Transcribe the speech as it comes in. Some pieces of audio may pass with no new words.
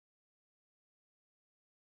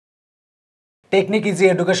Technique easy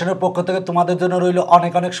এডুকেশনের পক্ষ থেকে তোমাদের জন্য রইল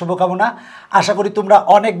অনেক অনেক শুভকামনা। আশা করি তোমরা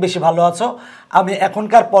অনেক বেশি ভালো আছো। আমি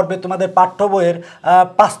এখনকার পর্বে তোমাদের পাঠ্য বইয়ের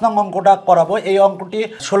 5 নং অঙ্কটা করাবো। এই অঙ্কটি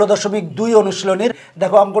 16.2 অনুশীলনীর।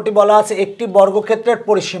 দেখো অঙ্কটি বলা আছে একটি বর্গক্ষেত্রের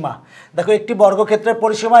পরিসীমা। দেখো একটি বর্গক্ষেত্রের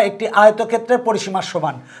পরিসীমা একটি আয়তক্ষেত্রের পরিসীমার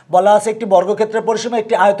সমান। বলা আছে একটি বর্গক্ষেত্রের পরিসীমা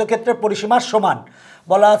একটি আয়তক্ষেত্রের পরিসীমার সমান।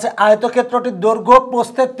 বলা আছে আয়তক্ষেত্রটির দৈর্ঘ্য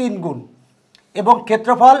প্রস্থের 3 গুণ এবং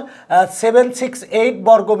ক্ষেত্রফল 768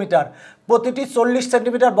 বর্গমিটার। প্রতিটি 40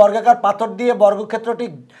 সেন্টিমিটার বর্গাকার পাথর দিয়ে বর্গক্ষেত্রটি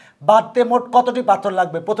বাঁধতে মোট কতটি পাথর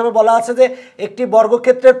লাগবে? প্রথমে বলা আছে যে একটি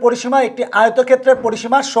বর্গক্ষেত্রের পরিসীমা একটি আয়তক্ষেত্রের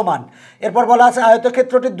পরিসীমার সমান। এরপর বলা আছে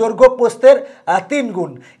আয়তক্ষেত্রটির দৈর্ঘ্য প্রস্থের 3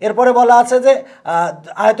 গুণ। এরপরে বলা আছে যে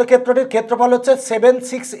আয়তক্ষেত্রটির ক্ষেত্রফল হচ্ছে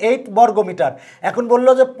 768 বর্গমিটার। এখন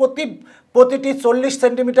বললো যে প্রতিটি 40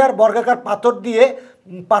 সেন্টিমিটার বর্গাকার পাথর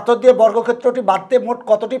দিয়ে বর্গক্ষেত্রটি বাঁধতে মোট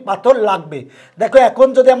কতটি পাথর লাগবে। দেখো এখন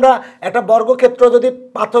যদি আমরা একটা বর্গক্ষেত্র যদি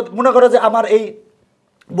পাথর মনে করো যে আমার এই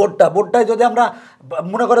বোর্ডটায় যদি আমরা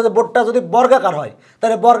মনে করো যে বোর্ডটা যদি বর্গাকার হয়,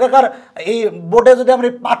 তাহলে বর্গাকার এই বোর্ডে যদি আমরা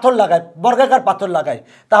বর্গাকার পাথর লাগাই,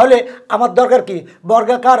 তাহলে আমার দরকার কি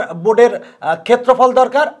বর্গাকার বোর্ডের ক্ষেত্রফল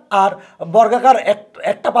দরকার আর বর্গাকার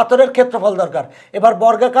একটা পাথরের ক্ষেত্রফল দরকার। এবার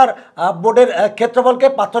বর্গাকার বোর্ডের ক্ষেত্রফলকে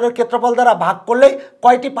পাথরের ক্ষেত্রফল দ্বারা ভাগ করলেই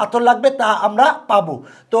কয়টি পাথর লাগবে তা আমরা পাবো।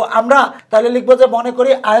 তো আমরা তাহলে লিখবো যে মনে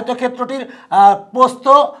করি আয়তক্ষেত্রটির প্রস্থ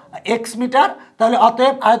x মিটার, তাহলে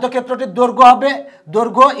অতএব আয়তক্ষেত্রটির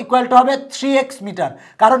দৈর্ঘ্য ইকুয়াল টু হবে 3x মিটার।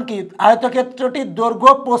 কারণ কি আয়তক্ষেত্রটির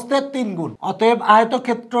দৈর্ঘ্য প্রস্থের 3 গুণ। অতএব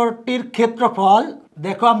আয়তক্ষেত্রটির ক্ষেত্রফল,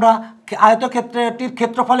 দেখো আমরা আয়তক্ষেত্রটির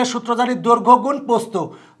ক্ষেত্রফলের সূত্র জানি দৈর্ঘ্য গুণ প্রস্থ।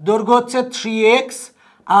 দৈর্ঘ্য হচ্ছে 3x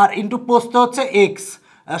আর ইন্টু প্রস্থ হচ্ছে x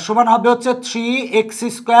সমান হবে হচ্ছে 3x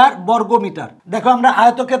স্কোয়ার বর্গমিটার। দেখো আমরা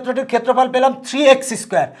আয়তক্ষেত্রটির ক্ষেত্রফল পেলাম 3x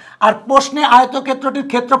স্কোয়ার আর প্রশ্নে আয়তক্ষেত্রটির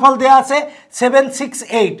ক্ষেত্রফল দেওয়া আছে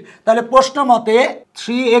 768। তাহলে প্রশ্ন মতে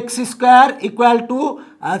 3x স্কোয়ার ইকুয়াল টু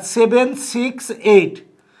 768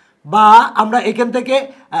 বা আমরা এখান থেকে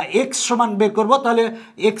x সমান বের করব। তাহলে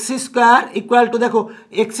x স্কোয়ার ইকুয়াল টু, দেখো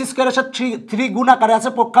x স্কোয়ারের সাথে 3 গুণ আকারে আছে,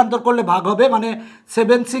 পক্ষান্তর করলে ভাগ হবে, মানে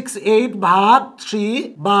 768 ভাগ 3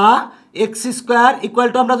 বা x স্কোয়ার ইকুয়াল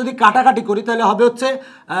টু আমরা যদি কাটাকাটি করি তাহলে হবে হচ্ছে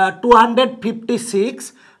 256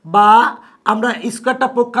 বা আমরা স্কোয়ারটা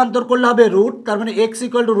পক্ষান্তর করলে হবে রুট, তার মানে x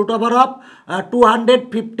equal to root over of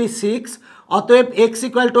 256। অতএব x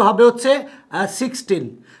ইকুয়াল টু হবে হচ্ছে 16।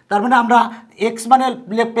 তার মানে আমরা x মানে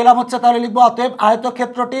পেলাম হচ্ছে, তাহলে লিখবো অতএব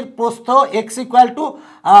আয়তক্ষেত্রটির প্রস্থ x ইকুয়াল টু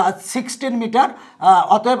 16 মিটার।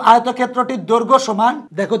 অতএব আয়তক্ষেত্রটির দৈর্ঘ্য সমান,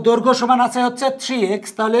 দেখো দৈর্ঘ্য সমান আছে হচ্ছে 3x,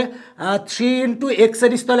 তাহলে 3 ইন্টু x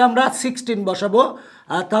এর স্থলে আমরা 16 বসাবো,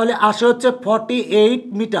 তাহলে আসে হচ্ছে 48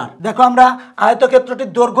 মিটার। দেখো আমরা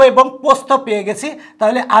আয়তক্ষেত্রটির দৈর্ঘ্য এবং প্রস্থ পেয়ে গেছি।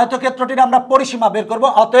 তাহলে আয়তক্ষেত্রটির আমরা পরিসীমা বের করব।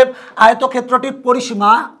 অতএব আয়তক্ষেত্রটির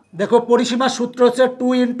পরিসীমা, দেখো পরিসীমার সূত্র হচ্ছে 2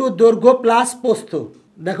 ইন্টু দৈর্ঘ্য প্লাস প্রস্থ।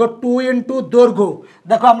 দেখো 2 ইন্টু দৈর্ঘ্য,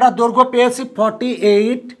 দেখো আমরা দৈর্ঘ্য পেয়েছি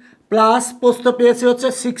 48 প্লাস প্রস্থ পেয়েছি হচ্ছে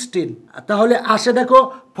 16, তাহলে আসে দেখো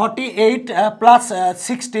 48 প্লাস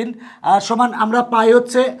 16 সমান আমরা পাই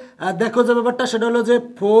হচ্ছে, দেখো যে ব্যাপারটা সেটা হলো যে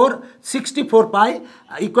 464 পাই,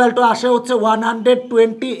 ইকুয়াল টু আসে হচ্ছে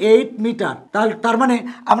 128 মিটার। তার মানে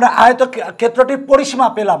আমরা আয়তক্ষেত্রটির পরিসীমা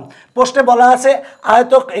পেলাম। প্রশ্নে বলা আছে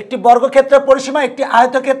একটি বর্গক্ষেত্রের পরিসীমা একটি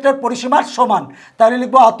আয়তক্ষেত্রের পরিসীমার সমান। তাহলে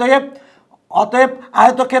লিখবো অতএব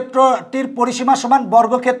আয়তক্ষেত্রটির পরিসীমা সমান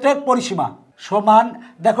বর্গক্ষেত্রের পরিসীমা সমান,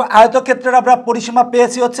 দেখো আয়তক্ষেত্রের আমরা পরিসীমা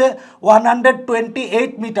পেয়েছি হচ্ছে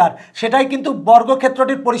 128 মিটার, সেটাই কিন্তু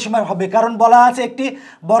বর্গক্ষেত্রটির পরিসীমা হবে, কারণ বলা আছে একটি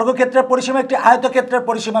বর্গক্ষেত্রের পরিসীমা একটি আয়তক্ষেত্রের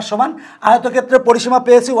পরিসীমার সমান। আয়তক্ষেত্রের পরিসীমা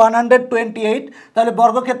পেয়েছি 128, তাহলে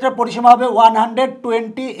বর্গক্ষেত্রের পরিসীমা হবে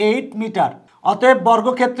 128 মিটার। অতএব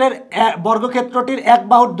বর্গক্ষেত্রটির এক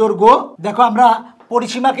বাহুর দৈর্ঘ্য, দেখো আমরা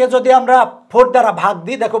পরিসীমাকে যদি আমরা 4 দ্বারা ভাগ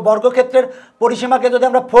দিই, দেখো বর্গক্ষেত্রের পরিসীমাকে যদি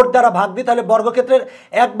আমরা 4 দ্বারা ভাগ দিই তাহলে বর্গক্ষেত্রের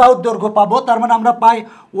এক বাহুর দৈর্ঘ্য পাবো। তার মানে আমরা পাই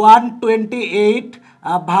 128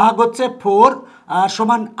 ভাগ হচ্ছে 4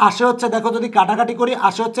 সমান আসে হচ্ছে, দেখো যদি কাটাকাটি করি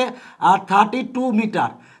আসে হচ্ছে 32 মিটার।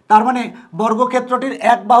 তার মানে বর্গক্ষেত্রটির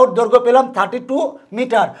এক বাহুর দৈর্ঘ্য পেলাম 32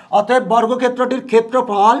 মিটার। অতএব বর্গক্ষেত্রটির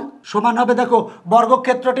ক্ষেত্রফল সমান হবে, দেখো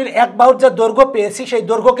বর্গক্ষেত্রটির এক বাহুর যে দৈর্ঘ্য পেয়েছি সেই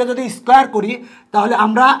দৈর্ঘ্যকে যদি স্কোয়ার করি তাহলে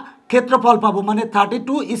আমরা ক্ষেত্রফল পাবো, মানে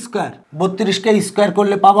 32 স্কোয়ার। 32কে স্কোয়ার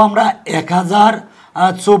করলে পাবো আমরা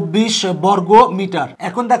 1024 বর্গ মিটার।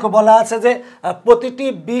 এখন দেখো বলা আছে যে প্রতিটি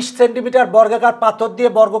 20 সেন্টিমিটার বর্গাকার পাথর দিয়ে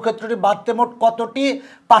বর্গক্ষেত্রটি বাঁধতে মোট কতটি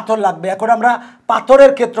পাথর লাগবে। এখন আমরা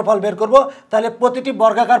পাথরের ক্ষেত্রফল বের করব। তাহলে প্রতিটি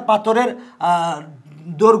বর্গাকার পাথরের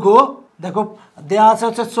দৈর্ঘ্য, দেখো দেওয়া আছে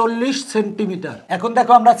হচ্ছে 40 সেন্টিমিটার। এখন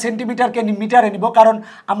দেখো আমরা সেন্টিমিটারকে মিটারে নিব, কারণ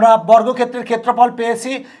আমরা বর্গক্ষেত্রের ক্ষেত্রফল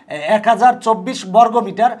পেয়েছি 1024 বর্গ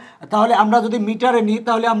মিটার। তাহলে আমরা যদি মিটারে নিই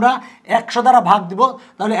তাহলে আমরা 100 দ্বারা ভাগ দিব,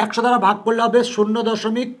 তাহলে 100 দ্বারা ভাগ করলে হবে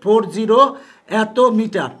 0.40 এত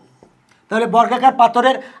মিটার। তাহলে বর্গাকার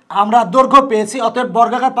পাথরের আমরা দৈর্ঘ্য পেয়েছি, অতএব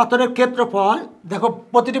বর্গাকার পাথরের ক্ষেত্রফল, দেখো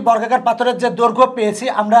প্রতিটি বর্গাকার পাথরের যে দৈর্ঘ্য পেয়েছি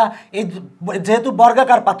আমরা, এই যেহেতু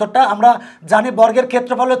বর্গাকার পাথরটা আমরা জানি বর্গের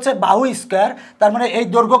ক্ষেত্রফল হচ্ছে বাহু স্কোয়ার, তার মানে এই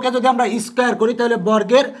দৈর্ঘ্যকে যদি আমরা স্কোয়ার করি তাহলে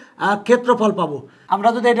বর্গের ক্ষেত্রফল পাবো। আমরা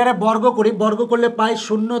যদি এটারে বর্গ করি, বর্গ করলে পাই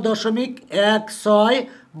 0.16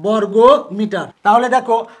 বর্গ মিটার। তাহলে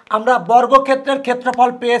দেখো আমরা বর্গক্ষেত্রের ক্ষেত্রফল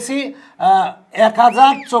পেয়েছি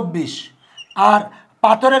 1024 আর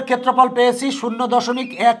পাথরের ক্ষেত্রফল পেয়েছি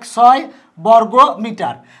 0.16 বর্গ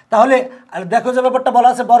মিটার। তাহলে দেখো যে ব্যাপারটা বলা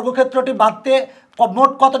আছে বর্গক্ষেত্রটি বাঁধতে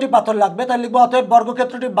মোট কতটি পাথর লাগবে, তাহলে লিখবো অতএব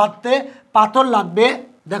বর্গক্ষেত্রটি বাঁধতে পাথর লাগবে,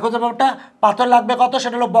 দেখো যে ব্যাপারটা পাথর লাগবে কত,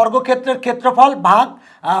 সেটা হলো বর্গক্ষেত্রের ক্ষেত্রফল ভাগ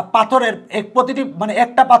পাথরের প্রতিটি মানে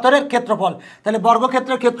একটা পাথরের ক্ষেত্রফল। তাহলে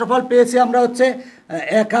বর্গক্ষেত্রের ক্ষেত্রফল পেয়েছি আমরা হচ্ছে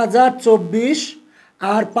 1024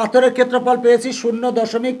 আর পাথরের ক্ষেত্রফল পেয়েছি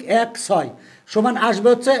 0.16 সমান আসবে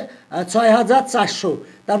হচ্ছে 6400।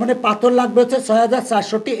 তার মানে পাথর লাগবে হচ্ছে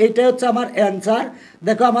 6400টি। এইটাই হচ্ছে আমার অ্যান্সার।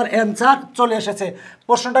 দেখো আমার অ্যান্সার চলে এসেছে।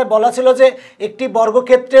 প্রশ্নটায় বলা ছিল যে একটি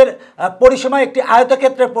বর্গক্ষেত্রের পরিসীমা একটি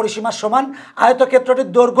আয়তক্ষেত্রের পরিসীমার সমান,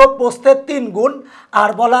 আয়তক্ষেত্রটির দৈর্ঘ্য প্রস্থের 3 গুণ, আর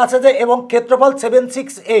বলা আছে যে এবং ক্ষেত্রফল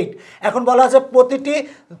 768। এখন বলা আছে প্রতিটি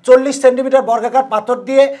 40 সেন্টিমিটার বর্গাকার পাথর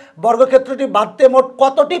দিয়ে বর্গক্ষেত্রটি বাঁধতে মোট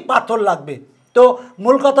কতটি পাথর লাগবে। তো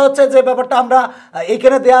মূল কথা হচ্ছে যে ব্যাপারটা আমরা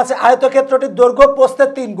এইখানে দেওয়া আছে আয়তক্ষেত্রটির দৈর্ঘ্য প্রস্থের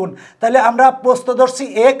 3 গুণ, তাহলে আমরা প্রস্থ ধরছি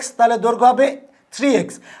x, তাহলে দৈর্ঘ্য হবে 3x,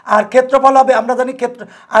 আর ক্ষেত্রফল হবে আমরা জানি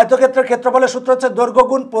আয়তক্ষেত্রের ক্ষেত্রফলের সূত্র হচ্ছে দৈর্ঘ্য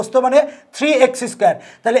গুণ প্রস্থ মানে 3x²।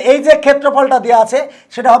 তাহলে এই যে ক্ষেত্রফলটা দেওয়া আছে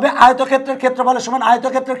সেটা হবে আয়তক্ষেত্রের ক্ষেত্রফলের সমান,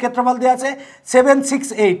 আয়তক্ষেত্রের ক্ষেত্রফল দেওয়া আছে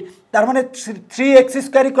 768, তার মানে 3x²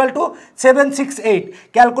 = 768।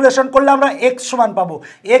 ক্যালকুলেশন করলে আমরা x সমান পাবো,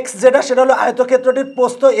 x যেটা সেটা হলো আয়তক্ষেত্রটির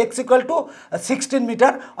প্রস্থ, x = 16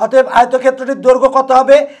 মিটার। অতএব আয়তক্ষেত্রটির দৈর্ঘ্য কত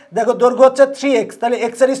হবে, দেখো দৈর্ঘ্য হচ্ছে 3x, তাহলে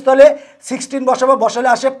x এর স্থলে 16 বসাবো, বসালে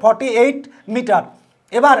আসে 48 মিটার।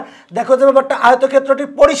 এবার দেখো যে ব্যাপারটা আয়তক্ষেত্রটির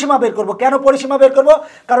পরিসীমা বের করব। কেন পরিসীমা বের করব,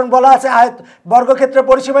 কারণ বলা আছে বর্গক্ষেত্রের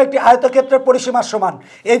পরিসীমা একটি আয়তক্ষেত্রের পরিসীমার সমান,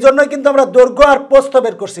 এই জন্যই কিন্তু আমরা দৈর্ঘ্য আর প্রস্থ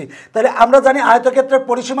বের করছি। তাহলে আমরা জানি আয়তক্ষেত্রের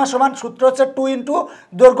পরিসীমা সমান সূত্র হচ্ছে 2 ×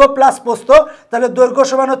 দৈর্ঘ্য প্লাস প্রস্থ। তাহলে দৈর্ঘ্য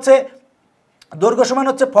সমান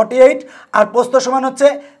হচ্ছে 48 আর প্রস্থ সমান হচ্ছে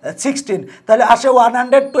 16, তাহলে আসে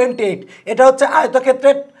 128। এটা হচ্ছে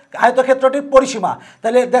আয়তক্ষেত্রটির পরিসীমা।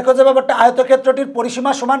 তাহলে দেখো যে ব্যাপারটা আয়তক্ষেত্রটির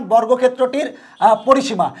পরিসীমা সমান বর্গক্ষেত্রটির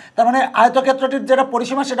পরিসীমা, তার মানে আয়তক্ষেত্রটির যেটা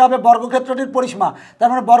পরিসীমা সেটা হবে বর্গক্ষেত্রটির পরিসীমা, তার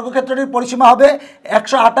মানে বর্গক্ষেত্রটির পরিসীমা হবে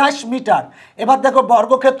 128 মিটার। এবার দেখো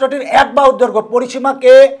বর্গক্ষেত্রটির এক বাহুর দৈর্ঘ্য,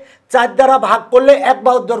 পরিসীমাকে 4 দ্বারা ভাগ করলে এক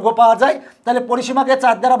বাহুর দৈর্ঘ্য পাওয়া যায়, তাহলে পরিসীমাকে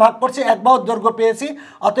 4 দ্বারা ভাগ করছি, এক বাহুর দৈর্ঘ্য পেয়েছি।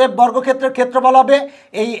 অতএব বর্গক্ষেত্রের ক্ষেত্রফল হবে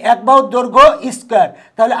এই এক বাহুর দৈর্ঘ্য স্কোয়ার।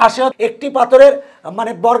 তাহলে আসে একটি পাথরের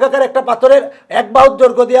মানে বর্গাকার একটা পাথরের এক বাহুর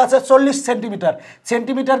দৈর্ঘ্য দিয়ে আছে 40 সেন্টিমিটার।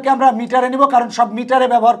 সেন্টিমিটারকে আমরা মিটারে নিব, কারণ সব মিটারে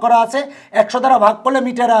ব্যবহার করা আছে, 100 দ্বারা ভাগ করলে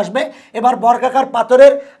মিটারে আসবে। এবার বর্গাকার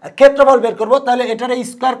পাথরের ক্ষেত্রফল বের করব, তাহলে এটারে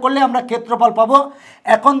স্কোয়ার করলে আমরা ক্ষেত্রফল পাবো।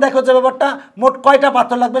 এখন দেখো যে ব্যাপারটা মোট কয়টা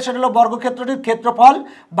পাথর লাগবে, সেটা হলো বর্গক্ষেত্রটির ক্ষেত্রফল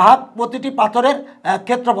ভাগ প্রতিটি পাথরের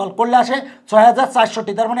ক্ষেত্রফল করলে আসে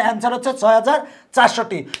 6400টি, তার মানে অ্যান্সার হচ্ছে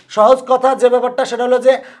 6400টি। সহজ কথা যে ব্যাপারটা সেটা হলো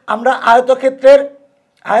যে আমরা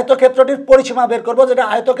আয়তক্ষেত্রটির পরিসীমা বের করব, যেটা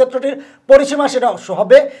আয়তক্ষেত্রটির পরিসীমা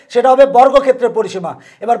সেটা হবে বর্গক্ষেত্রের পরিসীমা।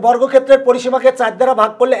 এবার বর্গক্ষেত্রের পরিসীমাকে 4 দ্বারা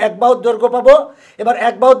ভাগ করলে এক বাহুর দৈর্ঘ্য পাবো। এবার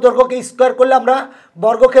এক বাহুর দৈর্ঘ্যকে স্কোয়ার করলে আমরা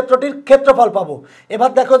বর্গক্ষেত্রটির ক্ষেত্রফল পাবো। এবার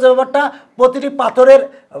দেখো যে ব্যাপারটা প্রতিটি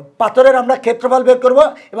পাথরের আমরা ক্ষেত্রফল বের করব।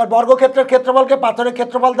 এবার বর্গক্ষেত্রের ক্ষেত্রফলকে পাথরের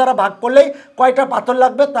ক্ষেত্রফল দ্বারা ভাগ করলেই কয়টা পাথর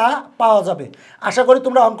লাগবে তা পাওয়া যাবে। আশা করি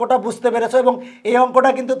তোমরা অঙ্কটা বুঝতে পেরেছো, এবং এই অঙ্কটা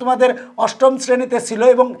কিন্তু তোমাদের 8ম শ্রেণীতে ছিল,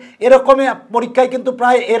 এবং এরকমই পরীক্ষায় কিন্তু প্রায়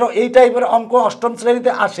এই টাইপের অঙ্ক 8ম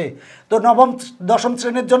শ্রেণীতে আসে। তো নবম দশম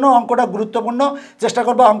শ্রেণীর জন্য অঙ্কটা গুরুত্বপূর্ণ, চেষ্টা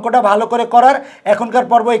করবো অঙ্কটা ভালো করে করার। এখনকার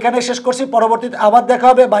পর্ব এখানে শেষ করছি, পরবর্তীতে আবার দেখা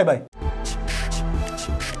হবে। Bye bye.